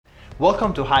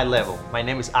Welcome to High Level. My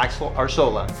name is Axel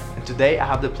Arzola, and today I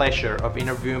have the pleasure of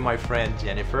interviewing my friend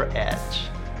Jennifer Edge.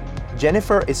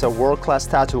 Jennifer is a world-class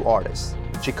tattoo artist.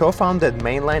 She co-founded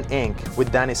Mainline Inc.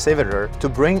 with Danny Civitar to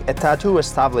bring a tattoo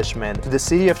establishment to the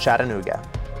city of Chattanooga.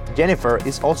 Jennifer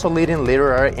is also leading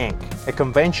Literary Inc., a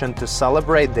convention to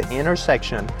celebrate the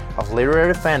intersection of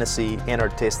literary fantasy and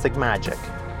artistic magic.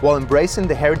 While embracing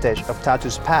the heritage of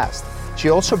tattoo's past, she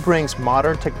also brings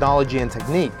modern technology and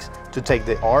techniques to take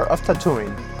the art of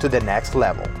tattooing to the next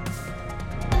level.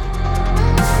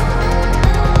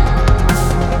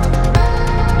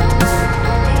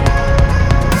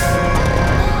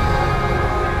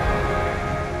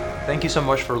 Thank you so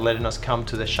much for letting us come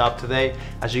to the shop today.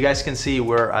 As you guys can see,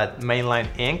 we're at Mainline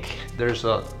Inc. There's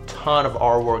a ton of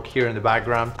artwork here in the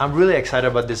background. I'm really excited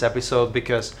about this episode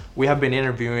because we have been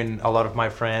interviewing a lot of my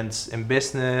friends in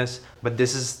business, but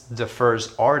this is the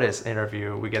first artist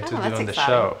interview we get to do on the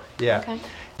show. Yeah. Okay.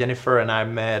 Jennifer and I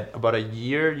met about a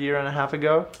year and a half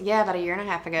ago. Yeah, about a year and a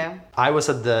half ago. I was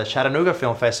at the Chattanooga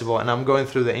Film Festival and I'm going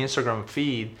through the Instagram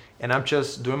feed and I'm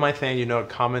just doing my thing,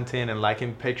 commenting and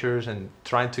liking pictures and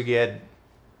trying to get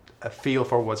a feel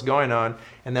for what's going on.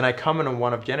 And then I comment on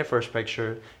one of Jennifer's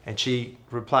pictures and she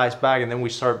replies back and then we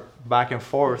start back and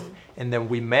forth. Mm-hmm. And then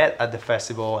we met at the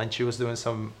festival and she was doing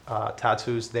some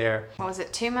tattoos there. What was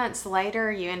it, 2 months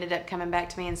later, you ended up coming back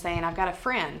to me and saying, I've got a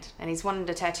friend and he's wanting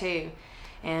to tattoo.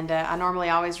 And I normally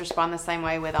always respond the same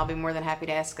way with, I'll be more than happy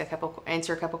to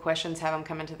answer a couple questions, have them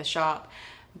come into the shop.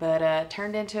 But it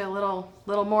turned into a little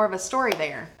more of a story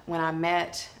there. When I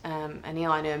met Anil,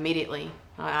 I knew immediately.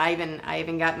 I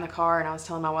even got in the car and I was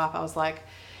telling my wife, I was like,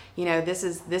 this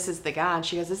is the guy. And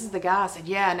she goes, this is the guy. I said,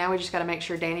 yeah, now we just got to make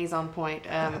sure Danny's on point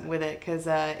with it, because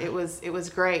it was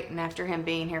great. And after him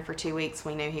being here for 2 weeks,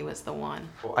 we knew he was the one.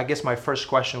 Well, I guess my first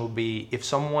question would be, if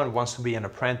someone wants to be an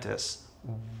apprentice,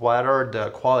 what are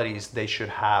the qualities they should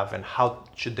have and how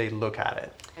should they look at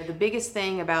it? The biggest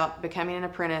thing about becoming an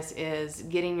apprentice is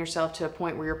getting yourself to a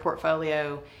point where your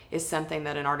portfolio is something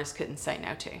that an artist couldn't say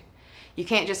no to. You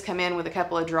can't just come in with a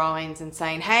couple of drawings and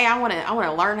saying, hey, I want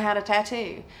to learn how to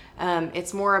tattoo.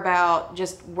 It's more about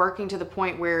just working to the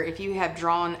point where if you have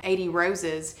drawn 80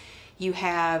 roses, you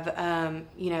have,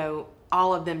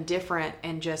 all of them different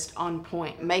and just on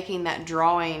point. Making that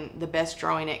drawing the best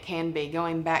drawing it can be,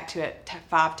 going back to it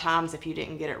 5 times if you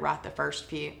didn't get it right the first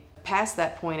few. Past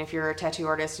that point, if you're a tattoo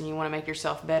artist and you want to make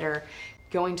yourself better,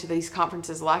 going to these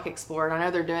conferences like Explore, I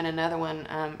know they're doing another one,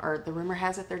 or the rumor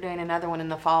has it they're doing another one in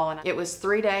the fall, and it was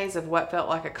 3 days of what felt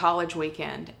like a college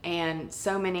weekend, and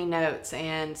so many notes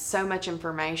and so much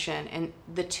information. And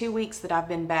the 2 weeks that I've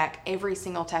been back, every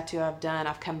single tattoo I've done,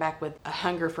 I've come back with a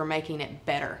hunger for making it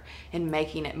better and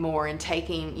making it more, and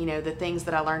taking the things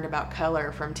that I learned about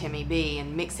color from Timmy B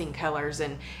and mixing colors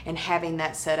and having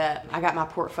that set up. I got my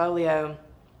portfolio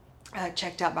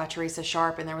checked out by Teresa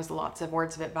Sharp, and there was lots of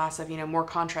words of advice of more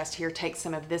contrast here, take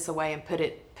some of this away and put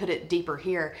it deeper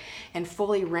here, and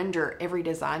fully render every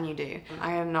design you do.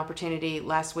 I had an opportunity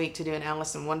last week to do an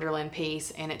Alice in Wonderland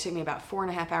piece, and it took me about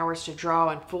 4.5 hours to draw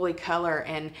and fully color,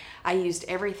 and I used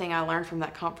everything I learned from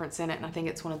that conference in it, and I think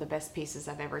it's one of the best pieces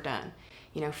I've ever done.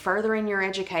 Furthering your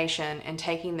education and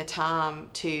taking the time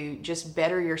to just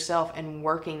better yourself and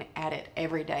working at it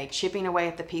every day, chipping away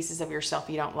at the pieces of yourself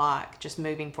you don't like, just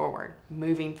moving forward.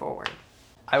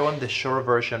 I want the short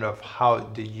version of how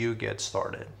did you get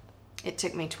started? It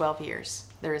took me 12 years.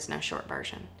 There is no short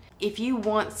version. If you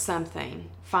want something,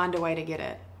 find a way to get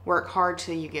it. Work hard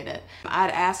till you get it.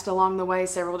 I'd asked along the way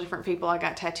several different people I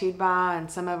got tattooed by, and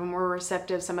some of them were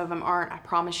receptive, some of them aren't. I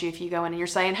promise you, if you go in and you're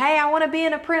saying, hey, I want to be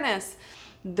an apprentice,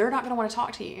 they're not going to want to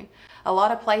talk to you. A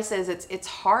lot of places, it's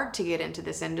hard to get into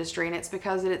this industry, and it's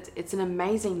because it's an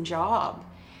amazing job.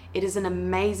 It is an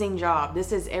amazing job.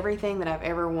 This is everything that I've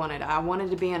ever wanted. I wanted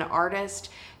to be an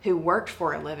artist who worked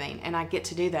for a living, and I get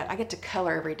to do that. I get to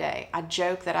color every day. I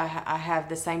joke that I have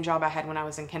the same job I had when I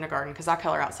was in kindergarten, because I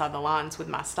color outside the lines with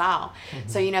my style. Mm-hmm.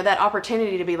 So, that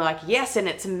opportunity to be like, yes, and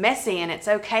it's messy, and it's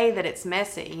okay that it's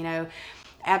messy,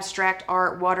 abstract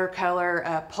art,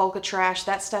 watercolor, polka trash,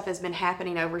 that stuff has been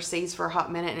happening overseas for a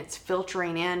hot minute, and it's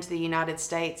filtering into the United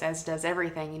States, as does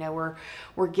everything.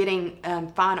 We're getting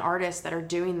fine artists that are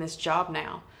doing this job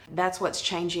now. That's what's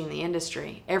changing the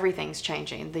industry. Everything's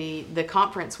changing. The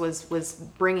conference was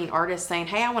bringing artists saying,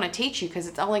 hey, I want to teach you because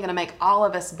it's only going to make all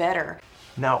of us better.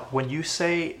 Now, when you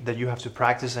say that you have to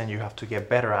practice and you have to get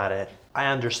better at it, I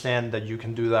understand that you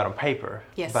can do that on paper.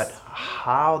 Yes. But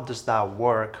how does that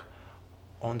work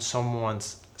on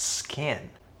someone's skin?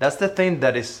 That's the thing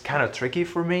that is kind of tricky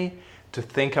for me, to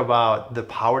think about the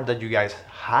power that you guys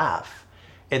have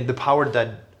and the power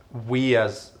that we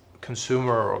as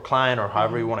consumer or client or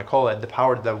however you want to call it, the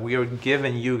power that we are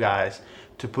giving you guys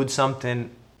to put something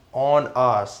on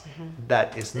us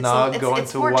that is not going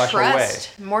to wash away.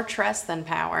 More trust than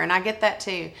power. And I get that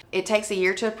too. It takes a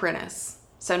year to apprentice.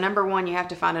 So number one, you have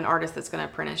to find an artist that's going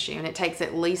to apprentice you, and it takes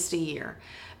at least a year.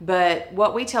 But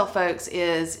what we tell folks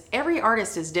is every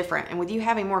artist is different. And with you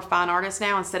having more fine artists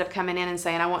now, instead of coming in and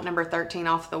saying, I want number 13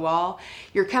 off the wall,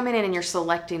 you're coming in and you're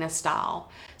selecting a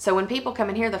style. So when people come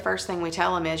in here, the first thing we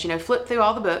tell them is, flip through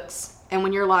all the books. And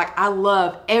when you're like, I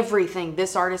love everything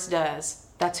this artist does,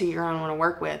 that's who you're going to want to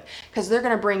work with. Because they're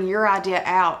going to bring your idea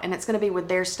out, and it's going to be with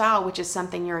their style, which is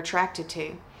something you're attracted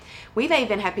to. We've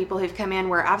even had people who've come in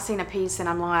where I've seen a piece and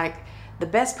I'm like, the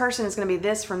best person is going to be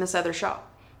this from this other shop.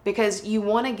 Because you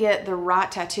want to get the right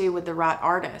tattoo with the right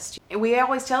artist. We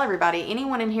always tell everybody,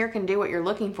 anyone in here can do what you're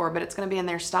looking for, but it's going to be in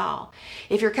their style.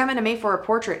 If you're coming to me for a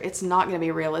portrait, it's not going to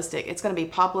be realistic. It's going to be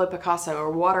Pablo Picasso or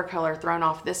watercolor thrown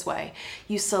off this way.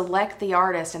 You select the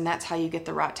artist, and that's how you get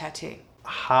the right tattoo.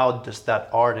 How does that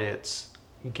artist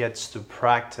gets to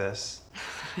practice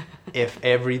if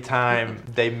every time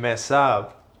they mess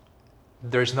up,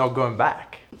 there's no going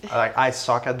back? Like, I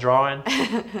suck at drawing,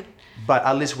 but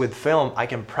at least with film, I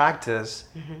can practice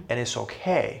and it's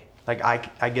okay. Like,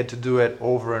 I get to do it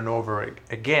over and over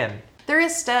again. There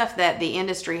is stuff that the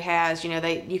industry has,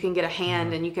 you can get a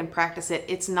hand and you can practice it.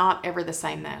 It's not ever the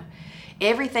same though.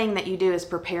 Everything that you do is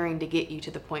preparing to get you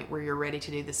to the point where you're ready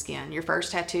to do the skin. Your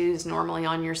first tattoo is normally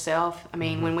on yourself. I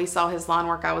mean, when we saw his line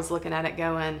work, I was looking at it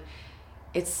going,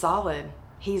 it's solid.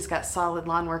 He's got solid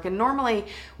line work. And normally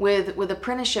with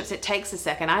apprenticeships, it takes a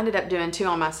second. I ended up doing 2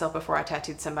 on myself before I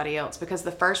tattooed somebody else, because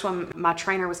the first one, my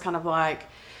trainer was kind of like,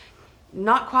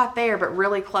 not quite there, but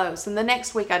really close. And the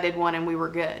next week I did one and we were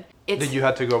good. Did you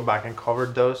have to go back and cover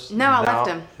those? No, I left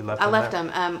them. You left I left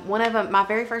them. One of them, my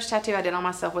very first tattoo I did on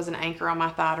myself was an anchor on my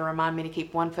thigh to remind me to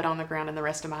keep one foot on the ground and the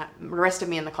rest of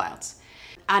me in the clouds.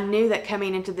 I knew that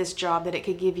coming into this job that it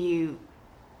could give you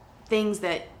things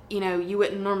that you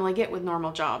wouldn't normally get with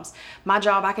normal jobs. My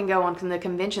job, I can go on the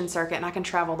convention circuit and I can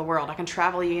travel the world. I can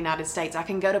travel the United States. I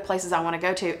can go to places I want to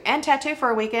go to and tattoo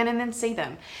for a weekend and then see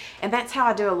them. And that's how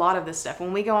I do a lot of this stuff.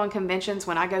 When we go on conventions,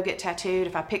 when I go get tattooed,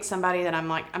 if I pick somebody that I'm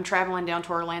like, I'm traveling down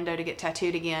to Orlando to get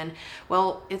tattooed again,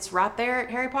 well, it's right there at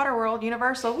Harry Potter World,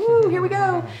 Universal. Woo, here we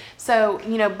go. So,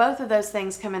 both of those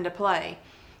things come into play.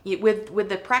 With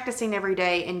the practicing every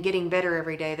day and getting better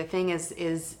every day, the thing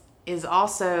is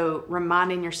also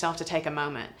reminding yourself to take a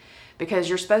moment, because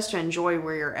you're supposed to enjoy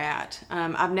where you're at.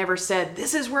 I've never said,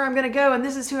 this is where I'm going to go and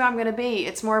this is who I'm going to be.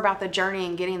 It's more about the journey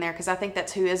and getting there, because I think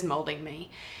that's who is molding me.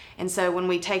 And so when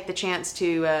we take the chance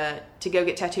to go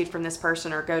get tattooed from this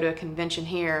person or go to a convention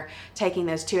here, taking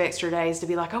those 2 extra days to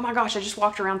be like, oh my gosh, I just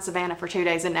walked around Savannah for 2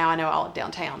 days and now I know all of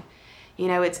downtown.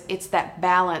 It's that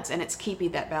balance, and it's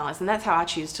keeping that balance. And that's how I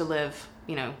choose to live,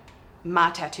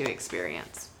 my tattoo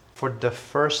experience. For the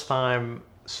first time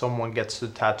someone gets to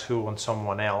tattoo on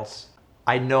someone else,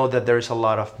 I know that there's a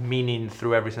lot of meaning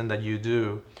through everything that you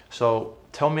do. So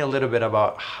tell me a little bit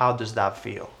about how does that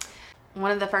feel?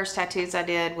 One of the first tattoos I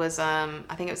did was, I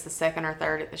think it was the second or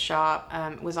third at the shop,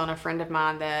 was on a friend of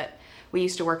mine that we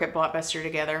used to work at Blockbuster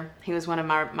together. He was one of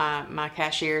my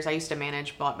cashiers. I used to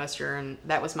manage Blockbuster, and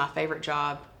that was my favorite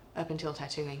job up until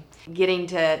tattooing. Getting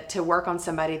to work on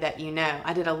somebody that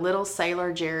I did a little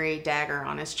Sailor Jerry dagger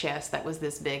on his chest that was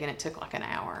this big, and it took like an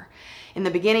hour. In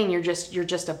the beginning, you're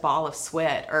just a ball of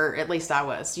sweat, or at least I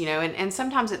was, and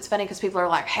sometimes it's funny because people are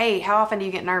like, hey, how often do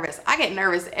you get nervous? I get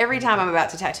nervous every time I'm about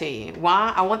to tattoo you.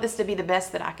 Why? I want this to be the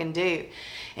best that I can do.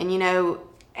 And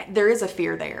there is a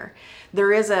fear there.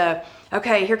 There is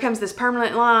okay, here comes this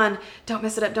permanent line. Don't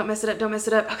mess it up, don't mess it up, don't mess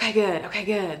it up. Okay,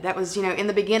 good. That was, in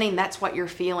the beginning, that's what you're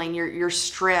feeling. You're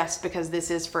stressed because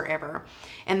this is forever.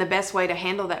 And the best way to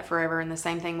handle that forever, and the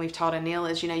same thing we've taught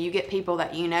Anil, is, you get people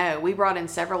that we brought in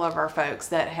several of our folks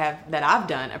that I've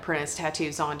done apprentice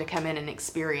tattoos on to come in and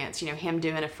experience, him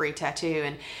doing a free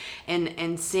tattoo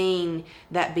and seeing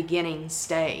that beginning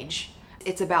stage.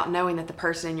 It's about knowing that the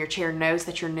person in your chair knows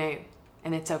that you're new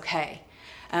and it's okay.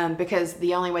 Because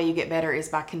the only way you get better is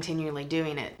by continually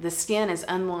doing it. The skin is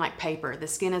unlike paper. The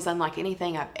skin is unlike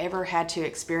anything I've ever had to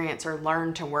experience or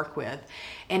learn to work with.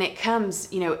 And it comes,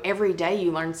 every day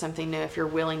you learn something new if you're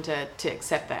willing to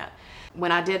accept that.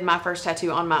 When I did my first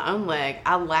tattoo on my own leg,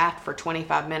 I laughed for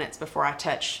 25 minutes before I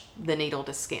touched the needle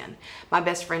to skin. My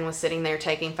best friend was sitting there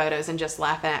taking photos and just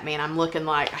laughing at me, and I'm looking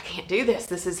like, I can't do this.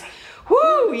 This is,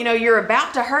 whoo, you're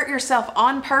about to hurt yourself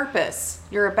on purpose.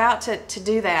 You're about to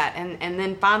do that. And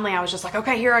then finally I was just like,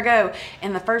 okay, here I go.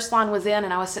 And the first line was in,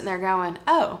 and I was sitting there going,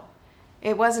 oh,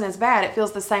 it wasn't as bad. It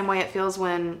feels the same way it feels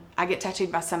when I get tattooed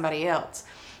by somebody else.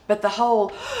 But the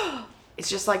whole, it's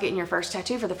just like getting your first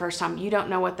tattoo for the first time. You don't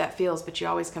know what that feels, but you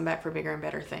always come back for bigger and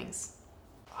better things.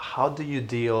 How do you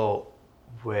deal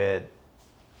with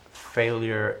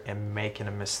failure and making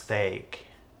a mistake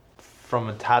from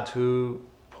a tattoo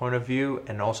point of view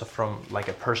and also from like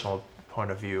a personal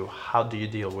point of view? How do you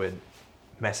deal with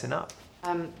messing up?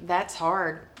 That's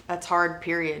hard. That's hard,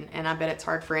 period. And I bet it's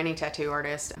hard for any tattoo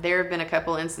artist. There have been a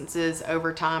couple instances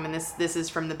over time, and this is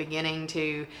from the beginning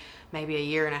to maybe a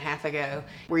year and a half ago,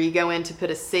 where you go in to put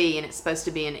a C and it's supposed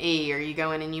to be an E, or you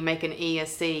go in and you make an E a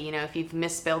C. You know, if you've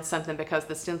misspelled something because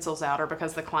the stencil's out or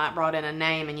because the client brought in a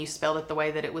name and you spelled it the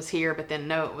way that it was here, but then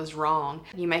no, it was wrong.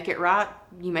 You make it right,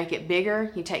 you make it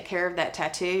bigger, you take care of that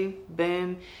tattoo,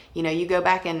 boom. You know, you go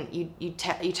back and you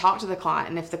talk to the client,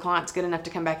 and if the client's good enough to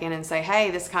come back in and say,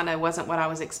 hey, this kind of wasn't what I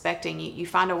was expecting, you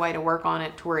find a way to work on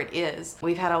it to where it is.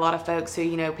 We've had a lot of folks who,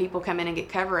 you know, people come in and get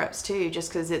cover-ups too, just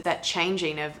because it's that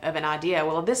changing of an idea.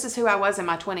 Well, this is who I was in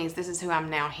my 20s, this is who I'm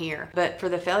now here. But for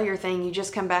the failure thing, you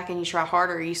just come back and you try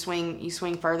harder, you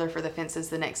swing further for the fences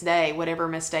the next day. Whatever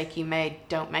mistake you made,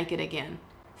 don't make it again.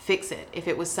 Fix it. If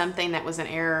it was something that was an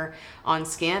error on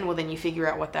skin, well, then you figure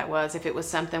out what that was. If it was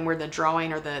something where the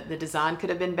drawing or the design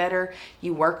could have been better,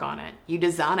 you work on it. You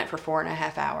design it for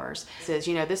 4.5 hours. It says,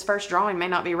 you know, this first drawing may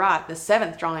not be right. The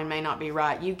 7th drawing may not be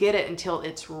right. You get it until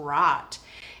it's right.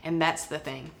 And that's the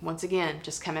thing. Once again,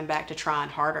 just coming back to trying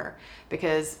harder,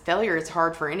 because failure is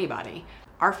hard for anybody.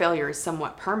 Our failure is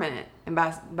somewhat permanent. And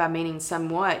by meaning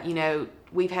somewhat, you know,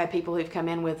 we've had people who've come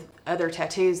in with other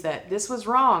tattoos that this was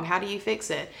wrong. How do you fix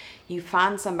it? You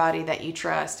find somebody that you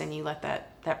trust and you let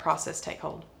that process take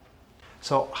hold.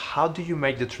 So how do you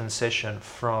make the transition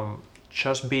from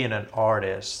just being an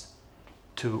artist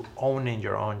to owning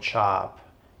your own shop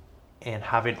and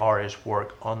having artists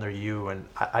work under you? And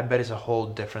I bet it's a whole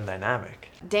different dynamic.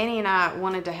 Danny and I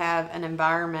wanted to have an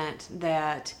environment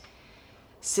that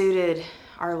suited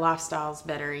our lifestyles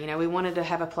better. You know, we wanted to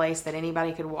have a place that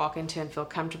anybody could walk into and feel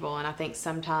comfortable. And I think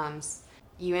sometimes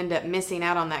you end up missing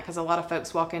out on that because a lot of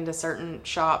folks walk into certain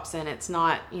shops and it's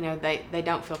not, you know, they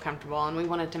don't feel comfortable. And we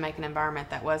wanted to make an environment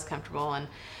that was comfortable. And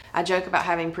I joke about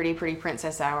having pretty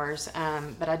princess hours,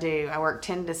 but I do. I work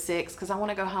 10 to 6 because I want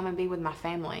to go home and be with my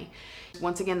family.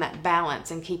 Once again, that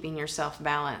balance and keeping yourself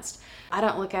balanced. I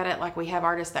don't look at it like we have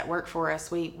artists that work for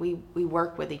us. We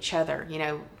work with each other. You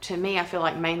know, to me, I feel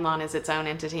like Mainline is its own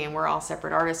entity and we're all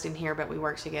separate artists in here, but we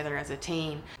work together as a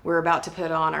team. We're about to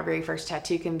put on our very first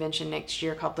tattoo convention next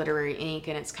year called Literary Ink,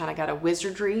 and it's kind of got a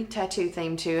wizardry tattoo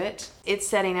theme to it. It's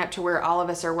setting up to where all of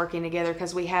us are working together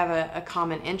because we have a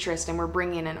common interest, and we're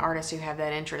bringing in artists who have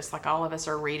that interest. Like all of us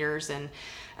are readers, and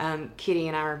Kitty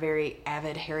and I are very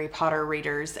avid Harry Potter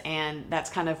readers, and that's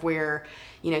kind of where,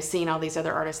 you know, seeing all these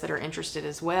other artists that are interested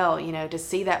as well, you know, to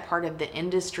see that part of the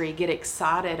industry get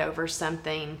excited over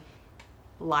something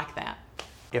like that.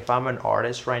 If I'm an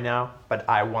artist right now, but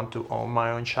I want to own my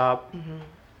own shop,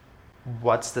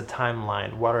 what's the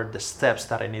timeline? What are the steps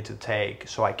that I need to take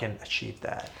so I can achieve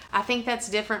that? I think that's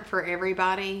different for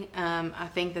everybody. I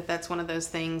think that's one of those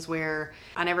things where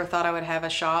I never thought I would have a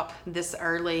shop this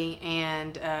early,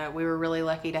 and we were really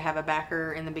lucky to have a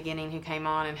backer in the beginning who came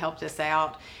on and helped us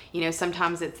out. You know,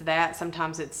 sometimes it's that,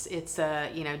 sometimes it's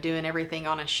you know, doing everything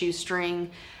on a shoestring.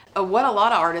 What a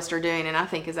lot of artists are doing, and I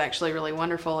think is actually really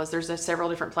wonderful, is there's several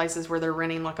different places where they're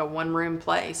renting like a one-room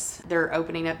place. They're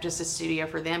opening up just a studio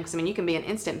for them, because I mean, you can be an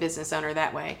instant business owner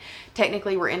that way.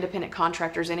 Technically, we're independent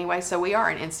contractors anyway, so we are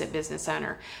an instant business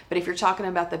owner. But if you're talking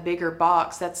about the bigger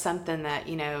box, that's something that,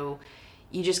 you know,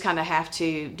 you just kind of have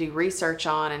to do research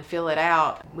on and fill it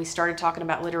out. We started talking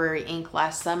about Literary Ink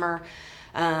last summer.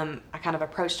 I kind of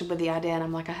approached him with the idea, and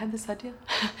I'm like, I have this idea,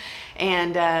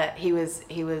 and he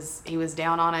was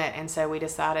down on it, and so we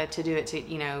decided to do it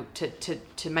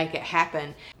to make it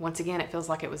happen. Once again, it feels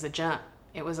like it was a jump.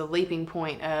 It was a leaping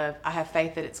point of, I have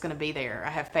faith that it's going to be there. I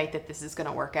have faith that this is going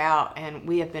to work out, and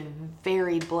we have been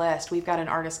very blessed. We've got an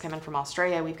artist coming from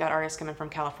Australia. We've got artists coming from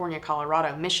California,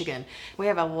 Colorado, Michigan. We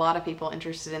have a lot of people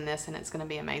interested in this, and it's going to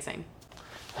be amazing.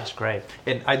 That's great.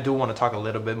 And I do want to talk a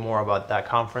little bit more about that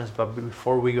conference, but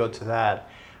before we go to that,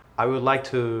 I would like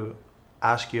to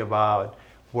ask you about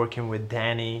working with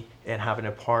Danny and having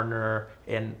a partner,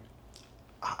 and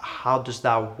how does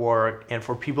that work? And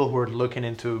for people who are looking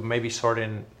into maybe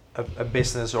starting a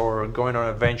business or going on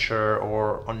a venture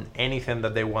or on anything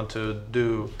that they want to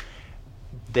do,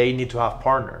 they need to have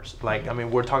partners. Like, I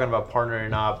mean, we're talking about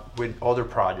partnering up with other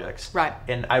projects. Right.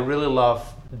 And I really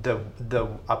love the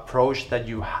approach that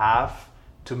you have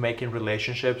to making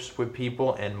relationships with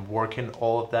people and working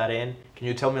all of that in. Can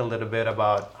you tell me a little bit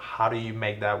about how do you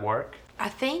make that work? I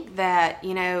think that,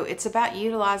 it's about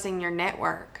utilizing your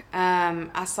network.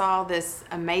 I saw this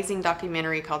amazing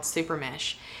documentary called Super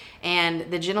Mesh, and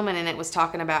the gentleman in it was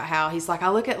talking about how he's like, I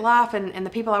look at life and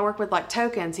the people I work with like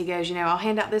tokens. He goes, I'll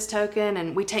hand out this token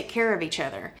and we take care of each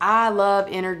other. I love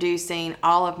introducing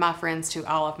all of my friends to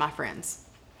all of my friends,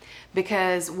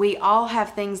 because we all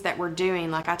have things that we're doing.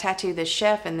 Like I tattoo this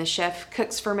chef, and the chef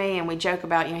cooks for me, and we joke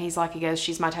about, he goes,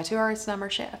 she's my tattoo artist and I'm her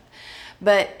chef.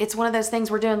 But it's one of those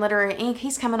things, we're doing Literary Ink.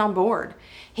 He's coming on board.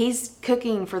 He's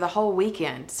cooking for the whole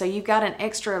weekend. So you've got an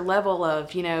extra level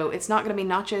of, it's not going to be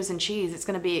nachos and cheese. It's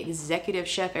going to be executive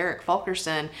chef Eric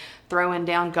Fulkerson throwing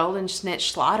down golden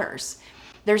snitch sliders.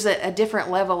 There's a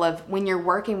different level of when you're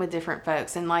working with different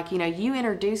folks. And you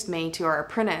introduced me to our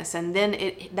apprentice, and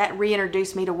then that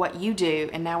reintroduced me to what you do.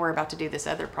 And now we're about to do this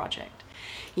other project.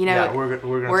 We're going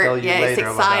to tell you later it's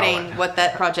exciting about that one. what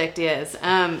that project is.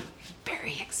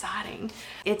 Very exciting.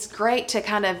 It's great to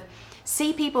kind of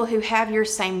see people who have your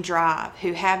same drive,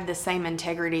 who have the same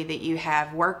integrity that you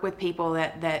have, work with people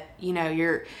that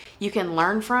you can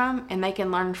learn from, and they can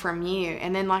learn from you.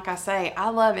 And then, like I say, I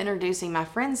love introducing my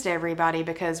friends to everybody,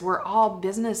 because we're all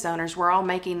business owners. We're all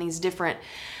making these different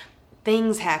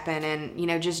things happen,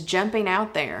 and just jumping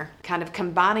out there, kind of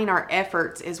combining our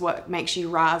efforts is what makes you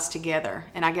rise together.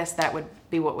 And I guess that would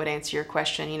be what would answer your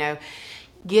question.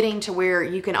 Getting to where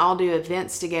you can all do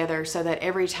events together, so that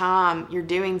every time you're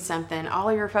doing something,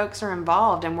 all your folks are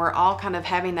involved, and we're all kind of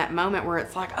having that moment where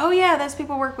it's like, oh yeah, those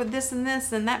people work with this and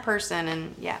that person,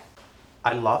 and yeah.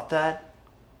 I love that,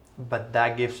 but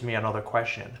that gives me another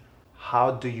question.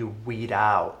 How do you weed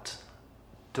out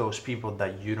those people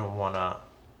that you don't want to,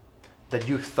 that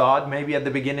you thought maybe at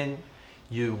the beginning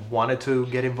you wanted to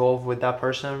get involved with that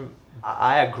person?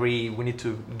 I agree, we need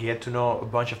to get to know a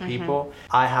bunch of people.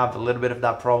 I have a little bit of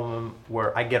that problem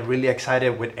where I get really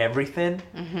excited with everything,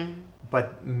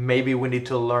 but maybe we need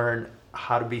to learn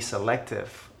how to be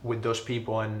selective with those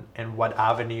people, and what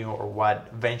avenue or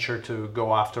what venture to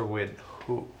go after with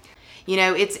who.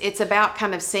 It's about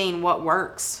kind of seeing what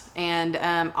works, and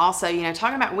also,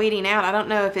 talking about weeding out. I don't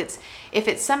know if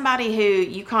it's somebody who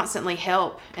you constantly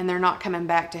help and they're not coming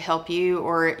back to help you,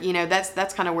 or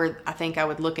that's kind of where I think I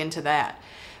would look into that.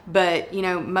 But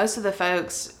most of the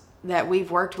folks that we've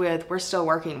worked with, we're still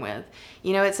working with.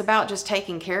 It's about just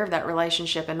taking care of that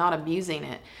relationship and not abusing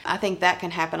it. I think that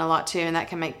can happen a lot too, and that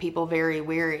can make people very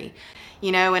weary.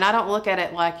 And I don't look at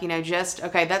it like, just,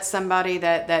 okay, that's somebody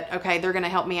that okay, they're going to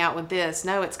help me out with this.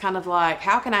 No, it's kind of like,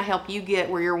 how can I help you get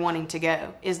where you're wanting to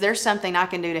go? Is there something I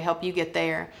can do to help you get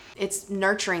there? It's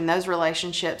nurturing those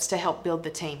relationships to help build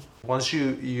the team. Once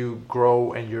you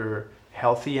grow and you're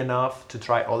healthy enough to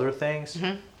try other things,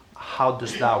 how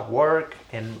does that work?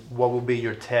 And what will be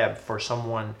your tip for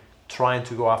someone trying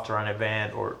to go after an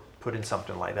event or putting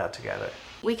something like that together?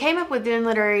 We came up with doing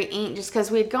Literary Ink just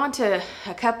because we had gone to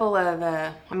a couple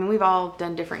of, we've all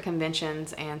done different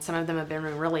conventions, and some of them have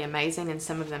been really amazing and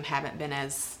some of them haven't been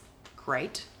as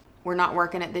great. We're not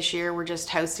working it this year, we're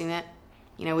just hosting it.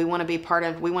 We want to be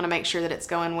we want to make sure that it's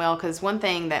going well, because one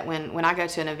thing that when I go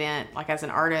to an event, like as an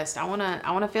artist, I want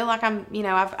to feel like I'm,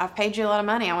 I've paid you a lot of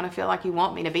money. I want to feel like you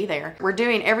want me to be there. We're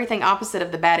doing everything opposite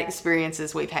of the bad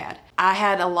experiences we've had. I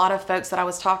had a lot of folks that I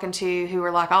was talking to who were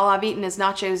like, all I've eaten is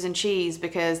nachos and cheese,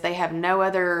 because they have no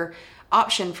other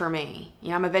option for me.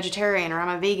 I'm a vegetarian or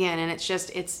I'm a vegan, and it's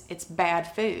just, it's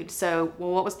bad food. So,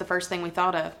 well, what was the first thing we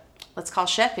thought of? Let's call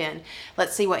Chef in.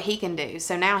 Let's see what he can do.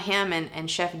 So now him and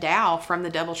Chef Dow from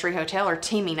the DoubleTree Hotel are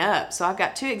teaming up. So I've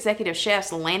got 2 executive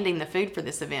chefs landing the food for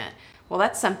this event. Well,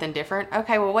 that's something different.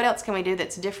 Okay, well, what else can we do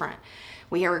that's different?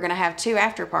 We are going to have 2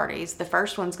 after parties. The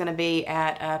first one's going to be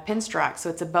at Pinstrike. So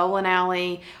it's a bowling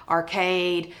alley,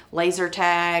 arcade, laser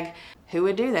tag. Who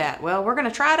would do that? Well, we're going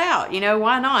to try it out.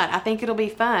 Why not? I think it'll be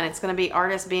fun. It's going to be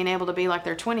artists being able to be like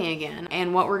they're 20 again.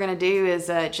 And what we're going to do is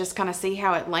just kind of see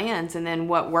how it lands. And then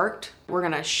what worked, we're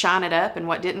going to shine it up. And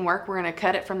what didn't work, we're going to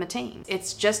cut it from the team.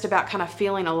 It's just about kind of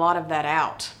feeling a lot of that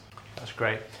out. That's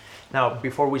great. Now,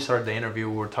 before we started the interview,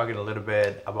 we were talking a little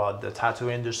bit about the tattoo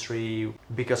industry.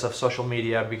 Because of social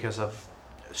media, because of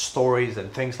stories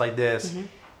and things like this,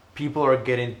 people are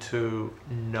getting to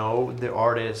know the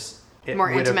artists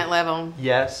more intimate level.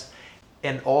 Yes.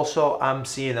 And also I'm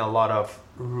seeing a lot of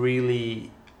really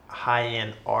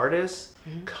high-end artists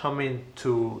coming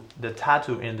to the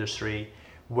tattoo industry,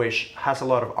 which has a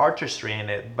lot of artistry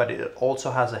in it, but it also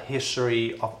has a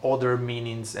history of other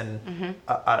meanings and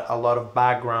a lot of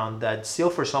background that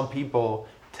still, for some people,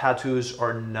 tattoos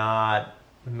are not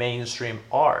mainstream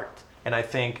art. And I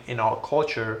think in our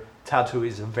culture, tattoo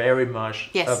is very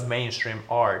much a mainstream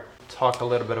art. talk a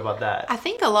little bit about that. I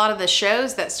think a lot of the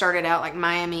shows that started out like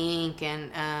Miami Ink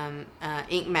and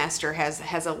Ink Master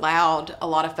has allowed a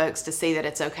lot of folks to see that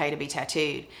it's okay to be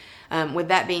tattooed. With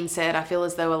that being said, I feel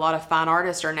as though a lot of fine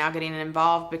artists are now getting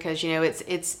involved because, you know,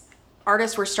 it's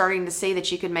artists were starting to see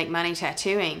that you could make money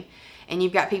tattooing. And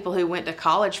you've got people who went to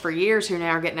college for years who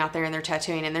now are getting out there and they're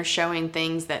tattooing and they're showing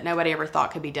things that nobody ever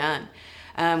thought could be done.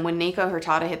 When Nico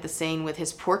Hurtado hit the scene with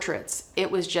his portraits, it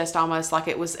was just almost like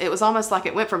it was almost like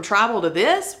it went from tribal to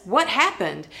this. What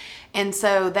happened? And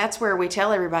so that's where we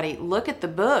tell everybody, look at the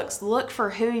books, look for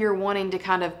who you're wanting to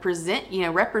kind of present, you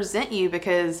know, represent you,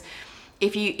 because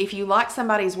if you like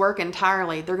somebody's work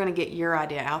entirely, they're going to get your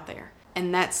idea out there.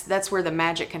 And that's where the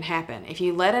magic can happen. If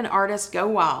you let an artist go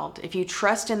wild, if you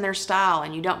trust in their style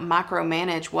and you don't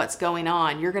micromanage what's going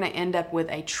on, you're going to end up with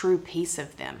a true piece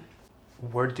of them.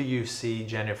 Where do you see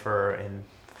Jennifer in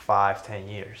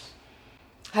 5-10 years?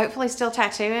 Hopefully still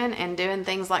tattooing and doing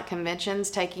things like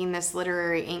conventions, taking this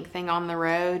literary ink thing on the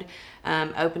road,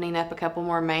 opening up a couple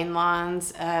more main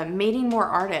lines, meeting more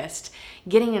artists,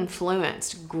 getting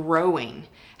influenced, growing,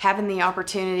 having the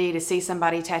opportunity to see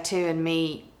somebody tattoo and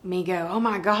me go, oh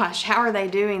my gosh, how are they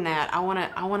doing that? I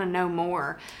want to know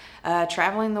more.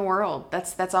 Traveling the world.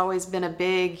 That's always been a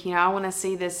big, you know, I want to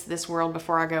see this world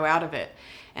before I go out of it.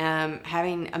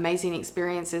 Having amazing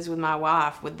experiences with my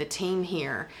wife, with the team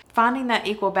here. Finding that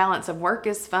equal balance of work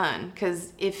is fun,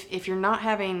 because if you're not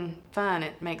having fun,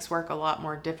 it makes work a lot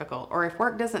more difficult. Or if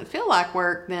work doesn't feel like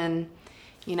work, then,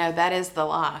 you know, that is the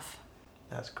life.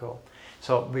 That's cool.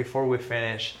 So before we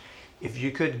finish, if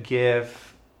you could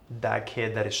give that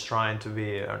kid that is trying to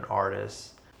be an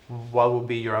artist, what would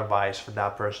be your advice for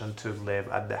that person to live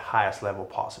at the highest level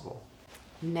possible?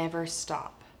 Never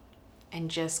stop and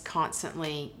just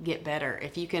constantly get better.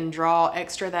 If you can draw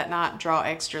extra that night, draw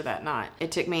extra that night.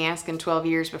 It took me asking 12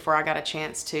 years before I got a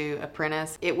chance to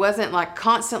apprentice. It wasn't like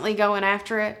constantly going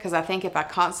after it, because I think if I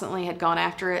constantly had gone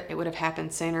after it, it would have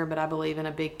happened sooner, but I believe in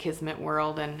a big kismet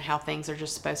world and how things are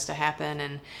just supposed to happen.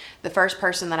 And the first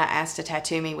person that I asked to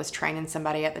tattoo me was training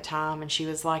somebody at the time, and she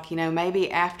was like, you know, maybe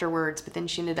afterwards, but then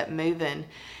she ended up moving.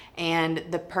 And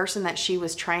the person that she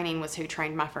was training was who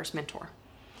trained my first mentor.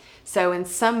 So in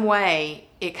some way,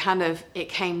 it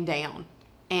came down.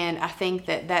 And I think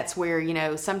that's where, you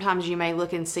know, sometimes you may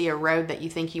look and see a road that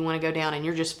you think you want to go down and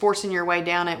you're just forcing your way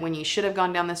down it when you should have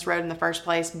gone down this road in the first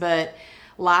place. But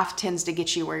life tends to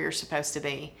get you where you're supposed to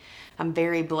be. I'm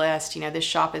very blessed. You know, this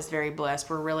shop is very blessed.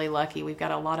 We're really lucky. We've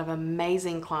got a lot of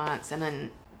amazing clients and then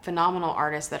phenomenal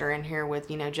artists that are in here with,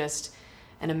 you know, just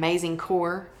an amazing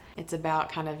core. It's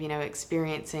about kind of, you know,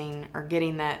 experiencing or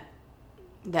getting that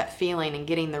feeling and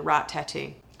getting the right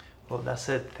tattoo. Well, that's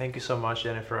it. Thank you so much,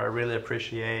 Jennifer. I really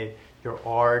appreciate your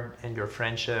art and your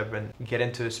friendship and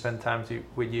getting to spend time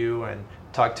with you and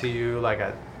talk to you like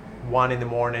at 1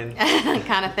 a.m.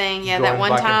 kind of thing. Yeah, that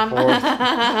one time. With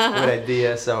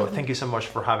ideas. So thank you so much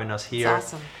for having us here.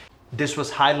 It's awesome. This was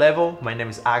High Level. My name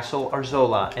is Axel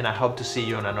Arzola, and I hope to see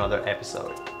you on another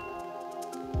episode.